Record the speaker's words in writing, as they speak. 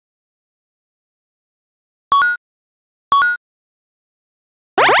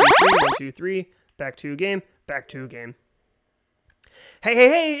2, 3. Back to game. Back to game.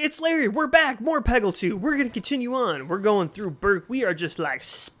 Hey, it's Larry. We're back. More Peggle 2. We're going to continue on. We're going through Burke. We are just like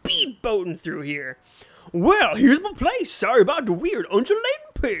speedboating through here. Well, here's my place. Sorry about the weird undulating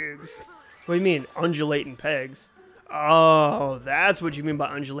pegs. What do you mean, undulating pegs? Oh, that's what you mean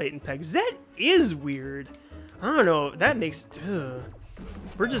by undulating pegs. That is weird. I don't know. That makes...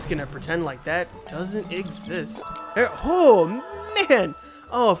 We're just going to pretend like that doesn't exist. Oh, man.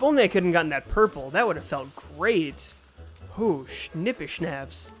 Oh, if only I couldn't have gotten that purple. That would have felt great. Oh, schnippy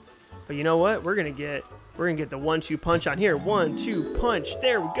snaps. But you know what? We're gonna get the 1-2 punch on here. 1-2 punch.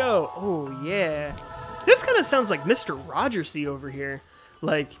 There we go. Oh yeah. This kind of sounds like Mr. Rogersy over here.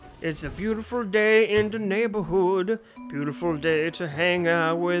 Like, it's a beautiful day in the neighborhood. Beautiful day to hang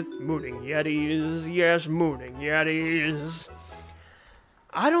out with mooning yetis. Yes, mooning yetis.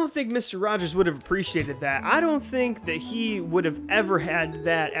 I don't think Mr. Rogers would have appreciated that. I don't think that he would have ever had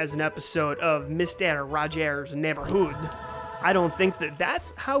that as an episode of Mr. Rogers' Neighborhood. I don't think that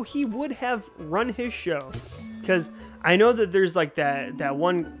that's how he would have run his show. Because I know that there's like that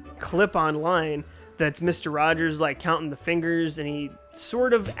one clip online that's Mr. Rogers like counting the fingers and he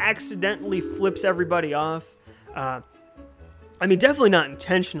sort of accidentally flips everybody off. I mean, definitely not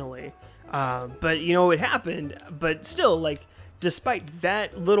intentionally. But, you know, it happened. But still, like, despite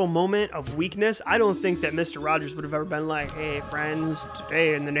that little moment of weakness, I don't think that Mr. Rogers would have ever been like, hey, friends,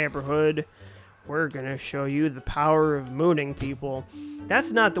 today in the neighborhood, we're going to show you the power of mooning people.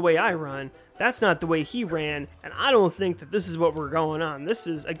 That's not the way I run. That's not the way he ran. And I don't think that this is what we're going on. This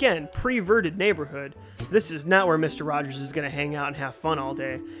is, again, pre-verted neighborhood. This is not where Mr. Rogers is going to hang out and have fun all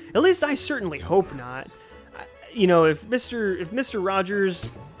day. At least I certainly hope not. You know, if Mr. Rogers,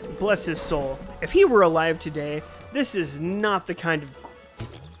 bless his soul, if he were alive today, this is not the kind of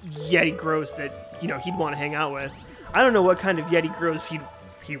Yeti gross that, you know, he'd want to hang out with. I don't know what kind of Yeti gross he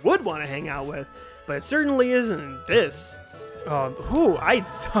would want to hang out with, but it certainly isn't this. I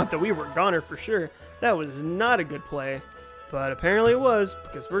thought that we were goner for sure. That was not a good play, but apparently it was,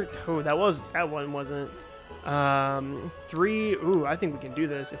 because that one wasn't. 3, I think we can do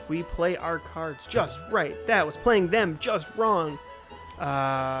this if we play our cards just right. That was playing them just wrong.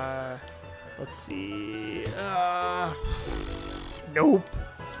 Let's see. Nope.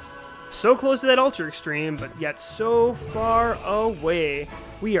 So close to that ultra extreme, but yet so far away.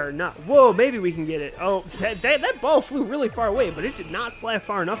 We are not. Whoa, maybe we can get it. Oh, that ball flew really far away, but it did not fly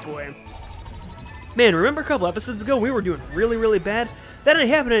far enough away. Man, remember a couple episodes ago we were doing really, really bad? That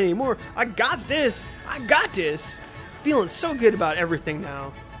ain't happening anymore. I got this. I got this. Feeling so good about everything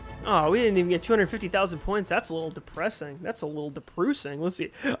now. Oh, we didn't even get 250,000 points. That's a little depressing. That's a little depressing. Let's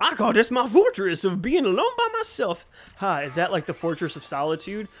see. I call this my fortress of being alone by myself. Is that like the Fortress of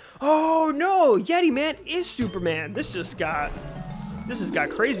Solitude? Oh, no. Yeti Man is Superman. This just got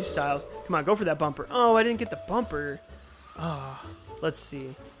crazy styles. Come on, go for that bumper. Oh, I didn't get the bumper. Oh, let's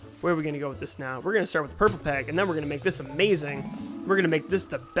see. Where are we going to go with this now? We're going to start with the purple peg, and then we're going to make this amazing. We're going to make this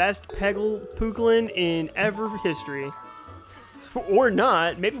the best Peggle Pooklin in ever history. Or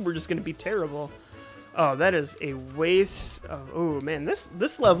not. Maybe we're just going to be terrible. Oh, that is a waste of... Oh, man.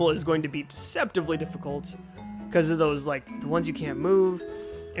 This level is going to be deceptively difficult because of those, like, the ones you can't move.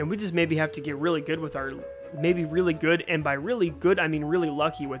 And we just maybe have to get really good with our... Maybe really good. And by really good, I mean really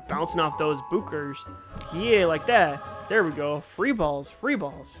lucky with bouncing off those bookers. Yeah, like that. There we go. Free balls. Free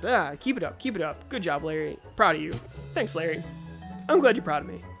balls. Ah, keep it up. Keep it up. Good job, Larry. Proud of you. Thanks, Larry. I'm glad you're proud of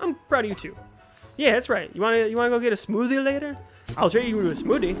me. I'm proud of you, too. Yeah, that's right. You wanna go get a smoothie later? I'll treat you to a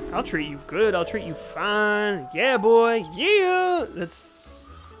smoothie. I'll treat you good. I'll treat you fine. Yeah, boy. Yeah. That's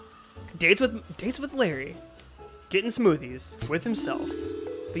dates with Larry. Getting smoothies with himself.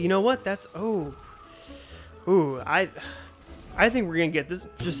 But you know what? That's I think we're gonna get this.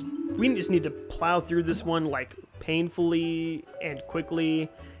 We just need to plow through this one like painfully and quickly,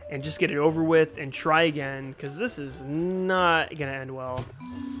 and just get it over with and try again, because this is not gonna end well.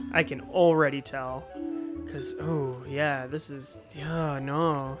 I can already tell. Because, this is... Yeah,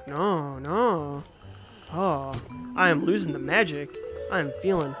 no. Oh, I am losing the magic. I am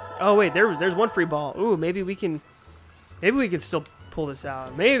feeling... Oh, wait, there's one free ball. Ooh, maybe we can still pull this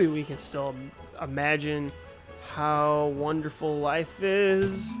out. Maybe we can still imagine how wonderful life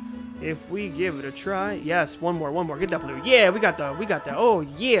is if we give it a try. Yes, one more. Get that blue. Yeah, we got that. Oh,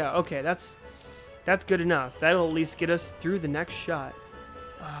 yeah. Okay, that's good enough. That'll at least get us through the next shot.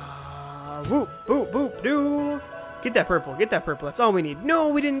 Whoop, boop, boop, doo. Get that purple. That's all we need. No,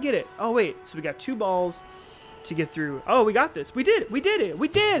 we didn't get it. Oh, wait. So we got 2 balls to get through. Oh, we got this. We did it. We're going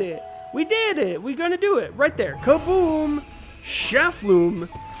to do it. Right there. Kaboom. Shafloom.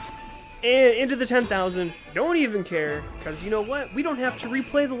 And into the 10,000. Don't even care. Because you know what? We don't have to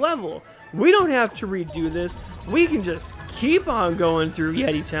replay the level. We don't have to redo this. We can just keep on going through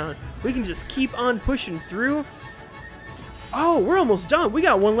Yeti Town. We can just keep on pushing through. Oh, we're almost done. We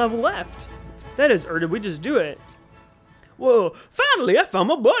got one level left. That is, or did we just do it? Whoa, finally I found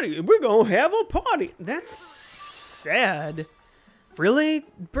my buddy. We're going to have a party. That's sad. Really,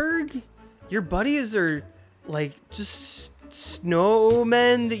 Berg? Your buddies are like just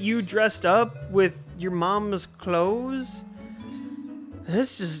snowmen that you dressed up with your mom's clothes?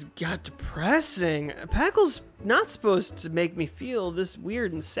 This just got depressing. Peggle's not supposed to make me feel this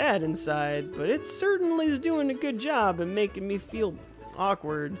weird and sad inside, but it certainly is doing a good job at making me feel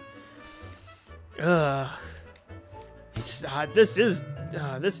awkward. Ugh. This is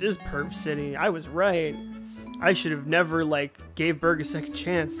Perv City. I was right. I should have never like gave Berg a second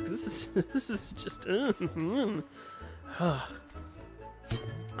chance, because this is just.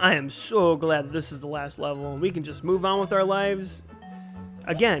 I am so glad that this is the last level. We can just move on with our lives.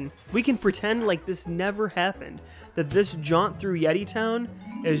 Again, we can pretend like this never happened. That this jaunt through Yeti Town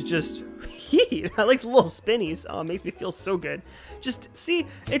is just... I like the little spinnies. Oh, it makes me feel so good. Just, see,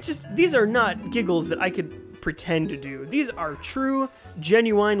 these are not giggles that I could pretend to do. These are true,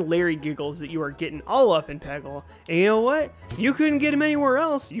 genuine Larry giggles that you are getting all up in Peggle. And you know what? You couldn't get them anywhere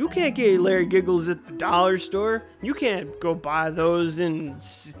else. You can't get Larry giggles at the dollar store. You can't go buy those and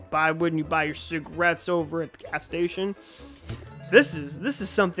wouldn't you buy your cigarettes over at the gas station? This is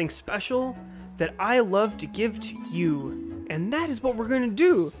something special that I love to give to you. And that is what we're going to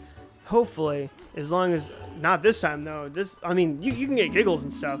do. Hopefully, as long as, not this time though. I mean, you can get giggles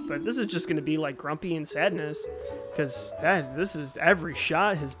and stuff, but this is just going to be like grumpy and sadness. Because every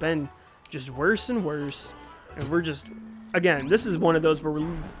shot has been just worse and worse. And we're just, again, this is one of those where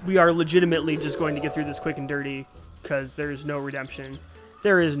we are legitimately just going to get through this quick and dirty. Because there is no redemption.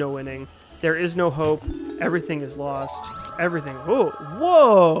 There is no winning. There is no hope. Everything is lost. Everything. Whoa.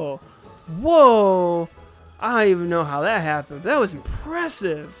 Whoa. Whoa. I don't even know how that happened. That was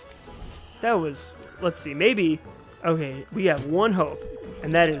impressive. That was, let's see, maybe, okay, we have one hope,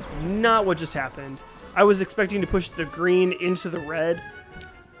 and that is not what just happened. I was expecting to push the green into the red.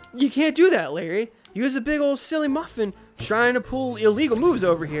 You can't do that, Larry. You was a big old silly muffin trying to pull illegal moves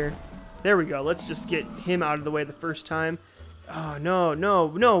over here. There we go. Let's just get him out of the way the first time. Oh, no, no,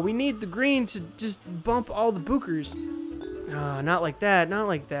 no. We need the green to just bump all the bookers. Oh, not like that, not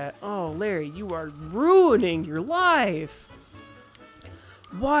like that. Oh, Larry, you are ruining your life.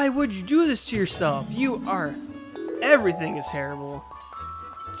 Why would you do this to yourself? You are... Everything is terrible.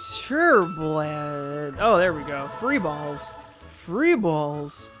 Turblad. Oh, there we go. Free balls. Free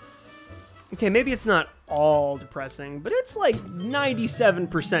balls. Okay, maybe it's not all depressing, but it's like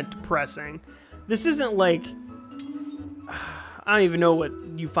 97% depressing. This isn't like... I don't even know what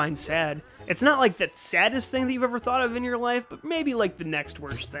you find sad. It's not like the saddest thing that you've ever thought of in your life, but maybe like the next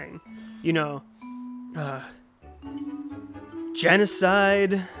worst thing. You know,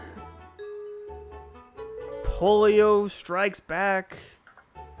 genocide, polio strikes back,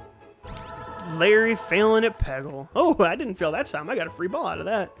 Larry failing at Peggle. Oh, I didn't fail that time. I got a free ball out of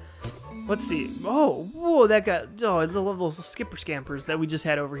that. Let's see. Oh, whoa, that got, oh, I love those skipper scampers that we just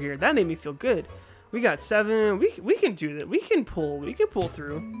had over here. That made me feel good. We got 7. We can do that. We can pull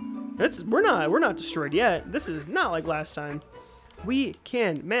through. We're not destroyed yet. This is not like last time. We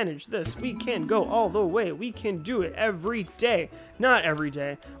can manage this. We can go all the way. We can do it every day. Not every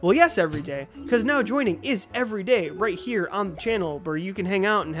day. Well, yes, every day. Because now joining is every day right here on the channel where you can hang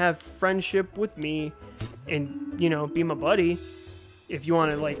out and have friendship with me and, you know, be my buddy. If you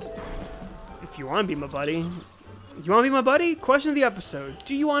want to, like, if you want to be my buddy. You want to be my buddy? Question of the episode.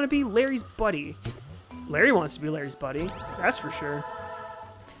 Do you want to be Larry's buddy? Larry wants to be Larry's buddy. That's for sure.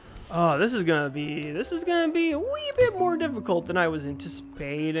 Oh, this is gonna be a wee bit more difficult than I was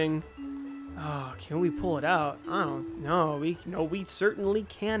anticipating. Oh, can we pull it out? I don't know. We certainly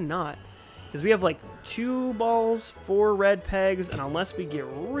cannot. Because we have like 2 balls, 4 red pegs, and unless we get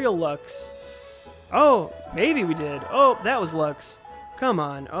real lucks. Oh, maybe we did. Oh, that was lucks. Come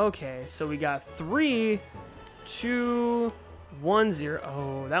on. Okay, so we got 3, 2, 1, 0.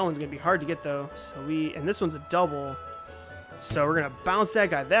 Oh, that one's gonna be hard to get though. So and this one's a double. So we're gonna bounce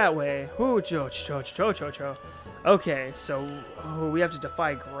that guy that way. Ooh, cho. Okay, so we have to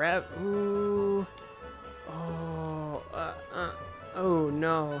defy grab. Ooh. Oh. Oh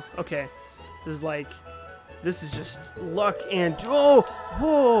no. Okay. This is just luck and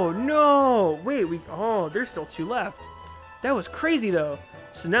whoa no. Wait, there's still 2 left. That was crazy though.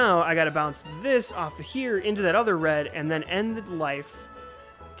 So now I gotta bounce this off of here into that other red and then end the life.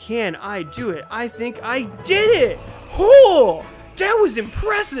 Can I do it? I think I did it! Oh! That was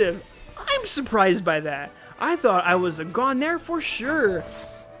impressive! I'm surprised by that. I thought I was gone there for sure.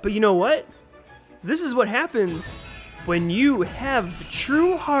 But you know what? This is what happens when you have the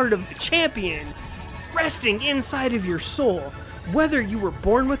true heart of the champion resting inside of your soul. Whether you were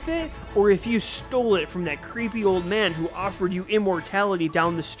born with it, or if you stole it from that creepy old man who offered you immortality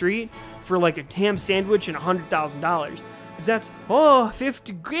down the street for like a ham sandwich and $100,000. Because that's,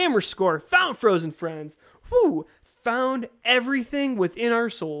 50 gamer score. Found Frozen Friends. Woo! Found everything within our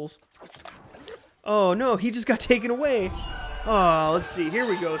souls. Oh no, he just got taken away. Oh, let's see. Here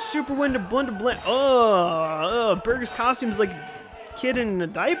we go. Super Window Blunderland. Burger's costume is like a kid in a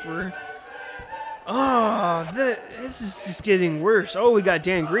diaper. Oh, this is just getting worse. Oh, we got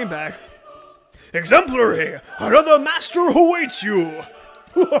Dan Green back. Exemplary! Another master awaits you!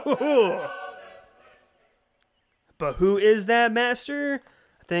 But who is that master?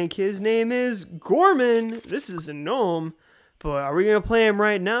 I think his name is Gorman. This is a gnome. But are we going to play him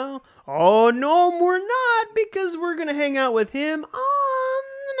right now? Oh, no, we're not, because we're going to hang out with him on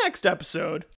the next episode.